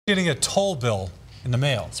getting a toll bill in the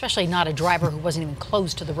mail. Especially not a driver who wasn't even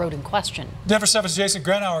close to the road in question. Denver 7's Jason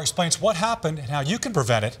Grenauer explains what happened and how you can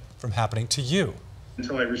prevent it from happening to you.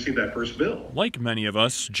 Until I received that first bill. Like many of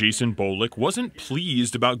us, Jason Bolick wasn't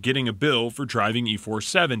pleased about getting a bill for driving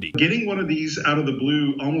E470. Getting one of these out of the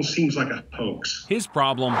blue almost seems like a hoax. His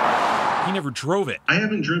problem, he never drove it. I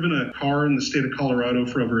haven't driven a car in the state of Colorado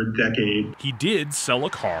for over a decade. He did sell a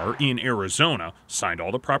car in Arizona, signed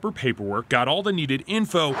all the proper paperwork, got all the needed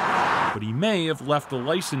info, but he may have left the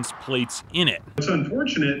license plates in it. It's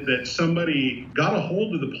unfortunate that somebody got a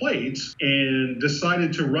hold of the plates and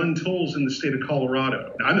decided to run tolls in the state of Colorado.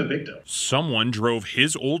 I'm a victim. Someone drove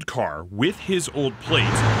his old car with his old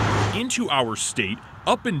plates into our state,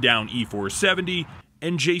 up and down E470,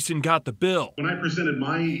 and Jason got the bill. When I presented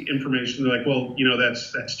my information, they're like, well, you know,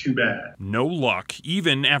 that's too bad. No luck,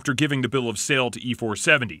 even after giving the bill of sale to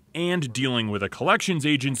E470 and dealing with a collections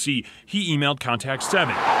agency, he emailed Contact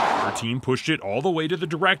 7. Our team pushed it all the way to the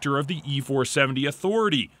director of the E470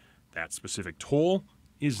 authority. That specific toll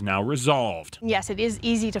is now resolved. Yes, it is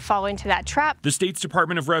easy to fall into that trap. The state's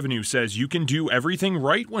Department of Revenue says you can do everything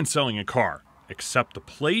right when selling a car, except the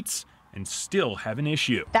plates, and still have an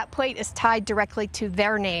issue. That plate is tied directly to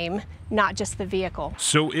their name, not just the vehicle.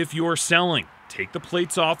 So if you're selling, take the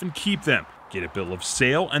plates off and keep them. Get a bill of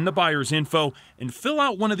sale and the buyer's info, and fill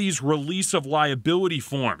out one of these release of liability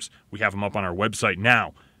forms. We have them up on our website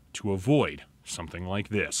now to avoid something like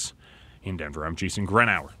this. In Denver, I'm Jason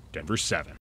Grenauer, Denver 7.